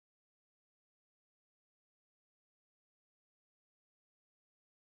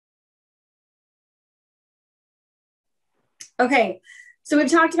Okay, so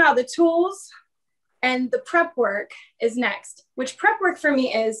we've talked about the tools, and the prep work is next, which prep work for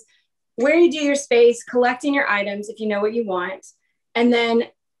me is where you do your space, collecting your items if you know what you want, and then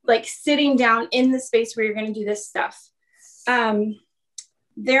like sitting down in the space where you're going to do this stuff.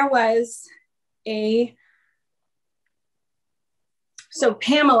 There was so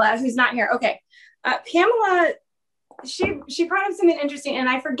Pamela, who's not here. Okay. Pamela, she brought up something interesting, and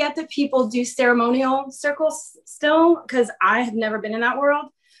I forget that people do ceremonial circles still, because I have never been in that world.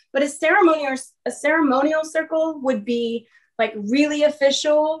 But a ceremonial circle would be like really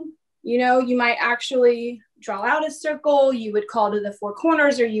official. You know, you might actually draw out a circle. You would call to the four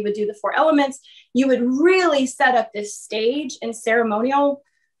corners, or you would do the four elements. You would really set up this stage in ceremonial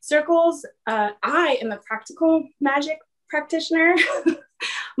circles. I am a practical magic practitioner.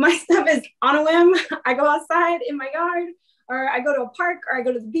 My stuff is on a whim. I go outside in my yard, or I go to a park, or I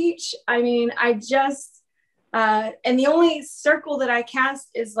go to the beach. I mean, and the only circle that I cast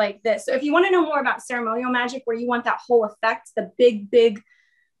is like this. So if you want to know more about ceremonial magic, where you want that whole effect, the big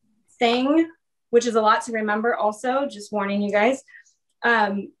thing, which is a lot to remember also, just warning you guys,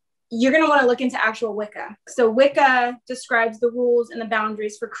 you're going to want to look into actual Wicca. So Wicca describes the rules and the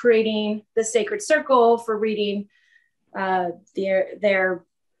boundaries for creating the sacred circle, for reading their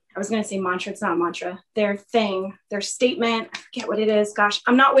I was going to say mantra. It's not a mantra. Their thing, their statement. I forget what it is. Gosh,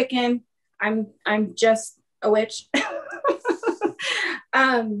 I'm not Wiccan. I'm just a witch.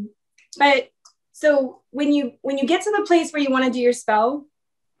 But so when you get to the place where you want to do your spell,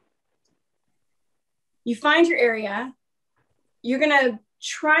 you find your area. You're going to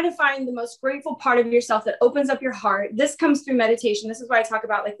try to find the most grateful part of yourself that opens up your heart. This comes through meditation. This is why I talk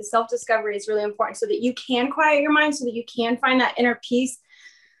about like the self-discovery is really important, so that you can quiet your mind, so that you can find that inner peace,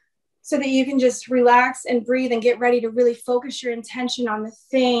 so that you can just relax and breathe and get ready to really focus your intention on the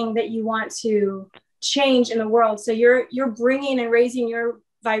thing that you want to change in the world. So you're bringing and raising your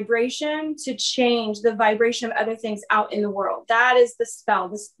vibration to change the vibration of other things out in the world. That is the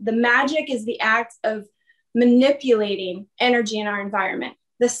spell. The magic is the act of manipulating energy in our environment.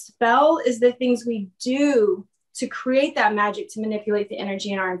 The spell is the things we do to create that magic, to manipulate the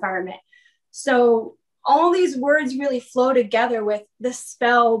energy in our environment. So all these words really flow together, with the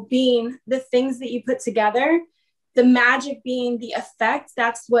spell being the things that you put together, the magic being the effect.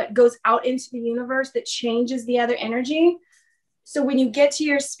 That's what goes out into the universe that changes the other energy. So when you get to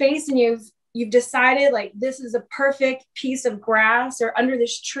your space and you've decided like this is a perfect piece of grass, or under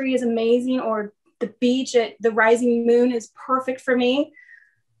this tree is amazing, or the beach at the rising moon is perfect for me.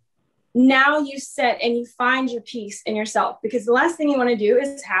 Now you sit and you find your peace in yourself, because the last thing you want to do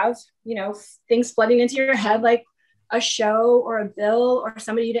is have, things flooding into your head, like a show or a bill or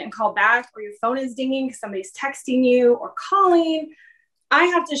somebody you didn't call back, or your phone is dinging because somebody's texting you or calling. I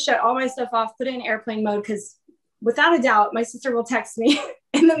have to shut all my stuff off, put it in airplane mode, because without a doubt, my sister will text me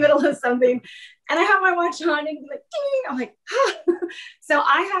in the middle of something, and I have my watch on and be like, ding. I'm like, ah. So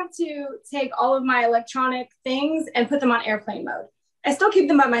I have to take all of my electronic things and put them on airplane mode. I still keep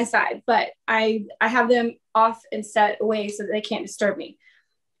them by my side, but I have them off and set away so that they can't disturb me.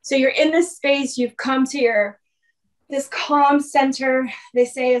 So you're in this space, you've come to this calm center. They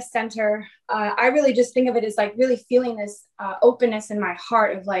say a center. I really just think of it as like really feeling this openness in my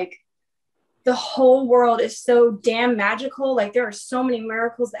heart of like, the whole world is so damn magical. Like there are so many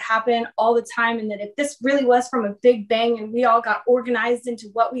miracles that happen all the time. And that if this really was from a big bang and we all got organized into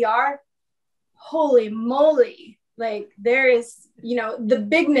what we are, holy moly, like there is, the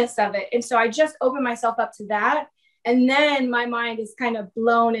bigness of it. And so I just opened myself up to that. And then my mind is kind of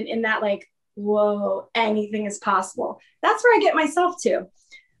blown and in that like, whoa, anything is possible. That's where I get myself to.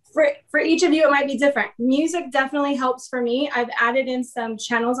 For each of you, it might be different. Music definitely helps for me. I've added in some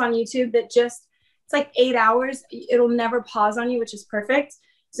channels on YouTube that it's like 8 hours. It'll never pause on you, which is perfect.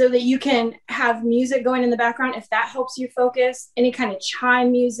 So that you can have music going in the background if that helps you focus. Any kind of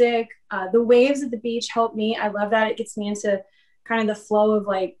chime music. The waves at the beach help me. I love that. It gets me into kind of the flow of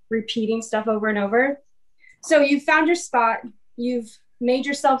like repeating stuff over and over. So you've found your spot. You've made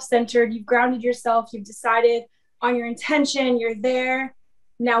yourself centered. You've grounded yourself. You've decided on your intention. You're there.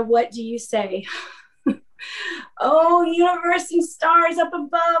 Now, what do you say? Oh, universe and stars up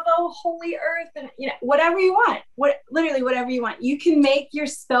above. Oh, holy earth. And whatever you want. Literally whatever you want. You can make your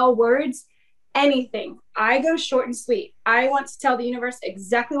spell words anything. I go short and sweet. I want to tell the universe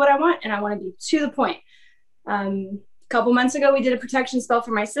exactly what I want, and I want to be to the point. A couple months ago, we did a protection spell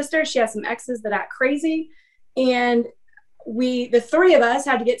for my sister. She has some exes that act crazy. And the three of us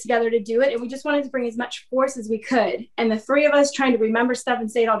had to get together to do it, and we just wanted to bring as much force as we could. And the three of us trying to remember stuff and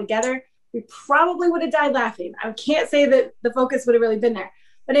say it all together, we probably would have died laughing. I can't say that the focus would have really been there,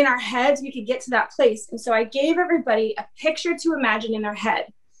 but in our heads, we could get to that place. And so I gave everybody a picture to imagine in their head.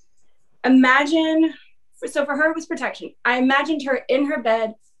 Imagine, so for her, it was protection. I imagined her in her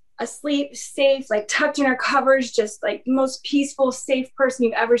bed, asleep, safe, like tucked in her covers, just like the most peaceful, safe person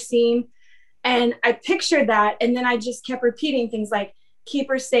you've ever seen. And I pictured that. And then I just kept repeating things like, keep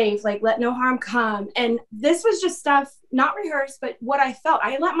her safe, like let no harm come. And this was just stuff, not rehearsed, but what I felt.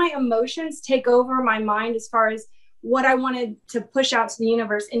 I let my emotions take over my mind as far as what I wanted to push out to the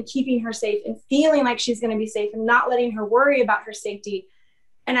universe, and keeping her safe and feeling like she's going to be safe and not letting her worry about her safety.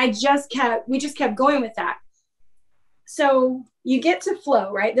 And we just kept going with that. So you get to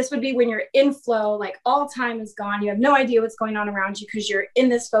flow, right? This would be when you're in flow, like all time is gone. You have no idea what's going on around you because you're in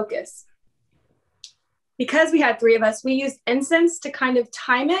this focus. Because we had 3 of us, we used incense to kind of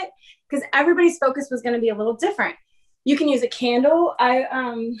time it, because everybody's focus was going to be a little different. You can use a candle.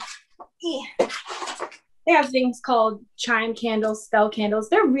 They have things called chime candles, spell candles.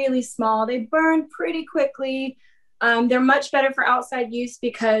 They're really small. They burn pretty quickly. They're much better for outside use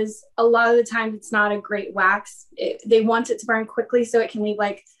because a lot of the time it's not a great wax. They want it to burn quickly so it can leave,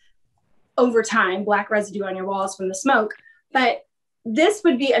 like, over time, black residue on your walls from the smoke. But this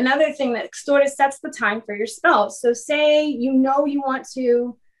would be another thing that sort of sets the time for your spells. So say, you want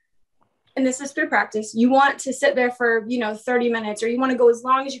to, and this is through practice, you want to sit there for, 30 minutes, or you want to go as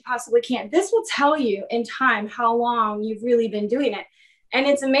long as you possibly can. This will tell you in time how long you've really been doing it. And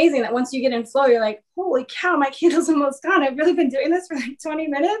it's amazing that once you get in flow, you're like, holy cow, my candle's almost gone. I've really been doing this for like 20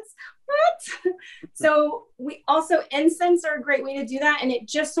 minutes. What? So incense are a great way to do that. And it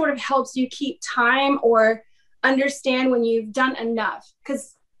just sort of helps you keep time or understand when you've done enough.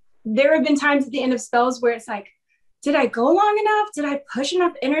 Because there have been times at the end of spells where it's like, did I go long enough? Did I push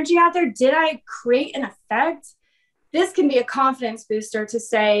enough energy out there? Did I create an effect? This can be a confidence booster to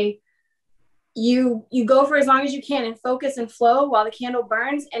say, you go for as long as you can and focus and flow while the candle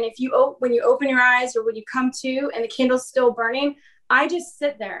burns. And when you open your eyes, or when you come to and the candle's still burning, I just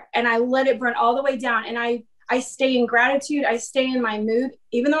sit there and I let it burn all the way down. And I stay in gratitude. I stay in my mood,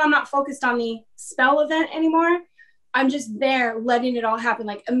 even though I'm not focused on the spell event anymore. I'm just there letting it all happen,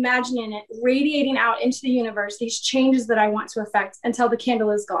 like imagining it radiating out into the universe, these changes that I want to affect, until the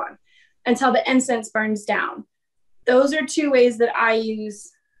candle is gone, until the incense burns down. Those are 2 ways that I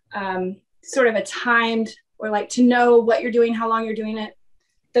use sort of a timed, or like to know what you're doing, how long you're doing it.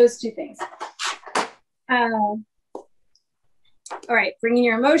 Those 2 things. All right, bringing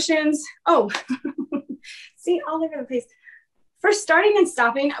your emotions. Oh, see, all over the place. For starting and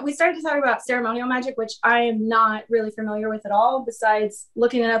stopping, we started to talk about ceremonial magic, which I am not really familiar with at all, besides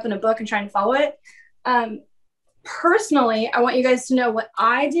looking it up in a book and trying to follow it. Personally, I want you guys to know what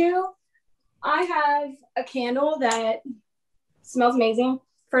I do. I have a candle that smells amazing.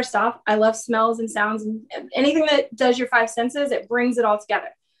 First off, I love smells and sounds, and anything that does your 5 senses, it brings it all together.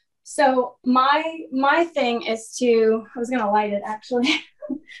 So my thing is I was going to light it actually,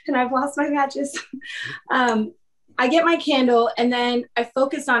 and I've lost my matches. I get my candle and then I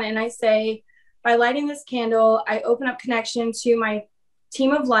focus on it, and I say, by lighting this candle, I open up connection to my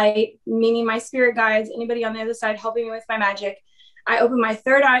team of light, meaning my spirit guides, anybody on the other side helping me with my magic. I open my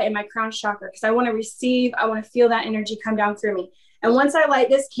 3rd eye and my crown chakra, because I want to receive, I want to feel that energy come down through me. And once I light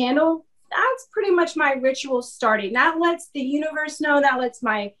this candle, that's pretty much my ritual starting. That lets the universe know, that lets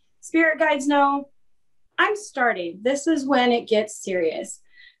my spirit guides know I'm starting. This is when it gets serious.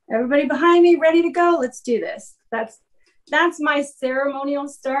 Everybody behind me, ready to go? Let's do this. That's my ceremonial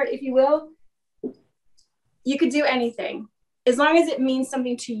start, if you will. You could do anything as long as it means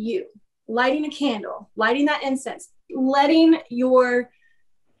something to you. Lighting a candle, lighting that incense, letting your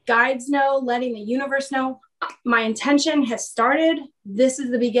guides know, letting the universe know, my intention has started. This is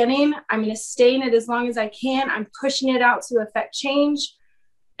the beginning. I'm going to stay in it as long as I can. I'm pushing it out to affect change.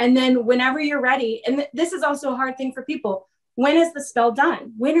 And then whenever you're ready, and this is also a hard thing for people. When is the spell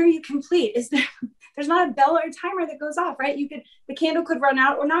done? When are you complete? There's not a bell or a timer that goes off, right? The candle could run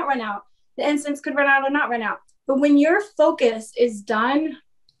out or not run out. The incense could run out or not run out. But when your focus is done,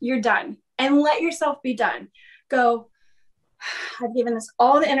 you're done. And let yourself be done. Go, I've given this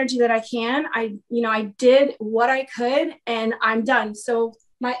all the energy that I can. I did what I could, and I'm done. So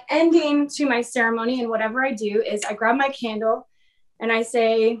my ending to my ceremony and whatever I do is I grab my candle and I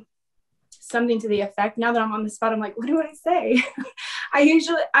say something to the effect. Now that I'm on the spot, I'm like, what do I say?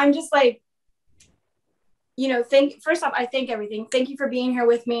 I'm just like, first off, I thank everything. Thank you for being here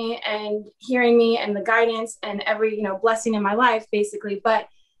with me and hearing me and the guidance and every, blessing in my life, basically. But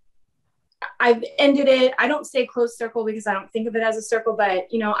I've ended it. I don't say closed circle because I don't think of it as a circle, but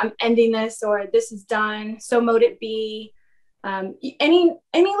I'm ending this, or this is done. So mote it be. Any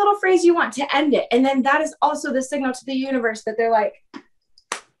little phrase you want to end it. And then that is also the signal to the universe that they're like,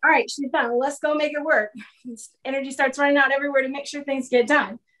 all right, she's done. Let's go make it work. Energy starts running out everywhere to make sure things get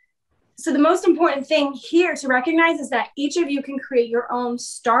done. So the most important thing here to recognize is that each of you can create your own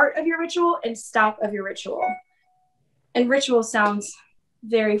start of your ritual and stop of your ritual. And ritual sounds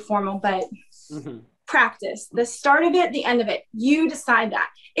very formal, but practice. The start of it, the end of it. You decide that.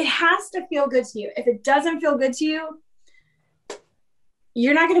 It has to feel good to you. If it doesn't feel good to you,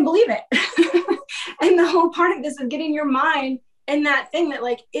 you're not going to believe it. And the whole part of this is getting your mind in that thing that,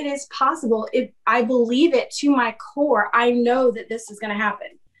 like, it is possible. I believe it to my core. I know that this is going to happen.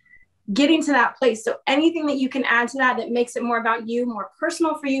 Getting to that place. So anything that you can add to that makes it more about you, more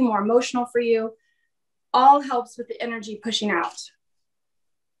personal for you, more emotional for you, all helps with the energy pushing out.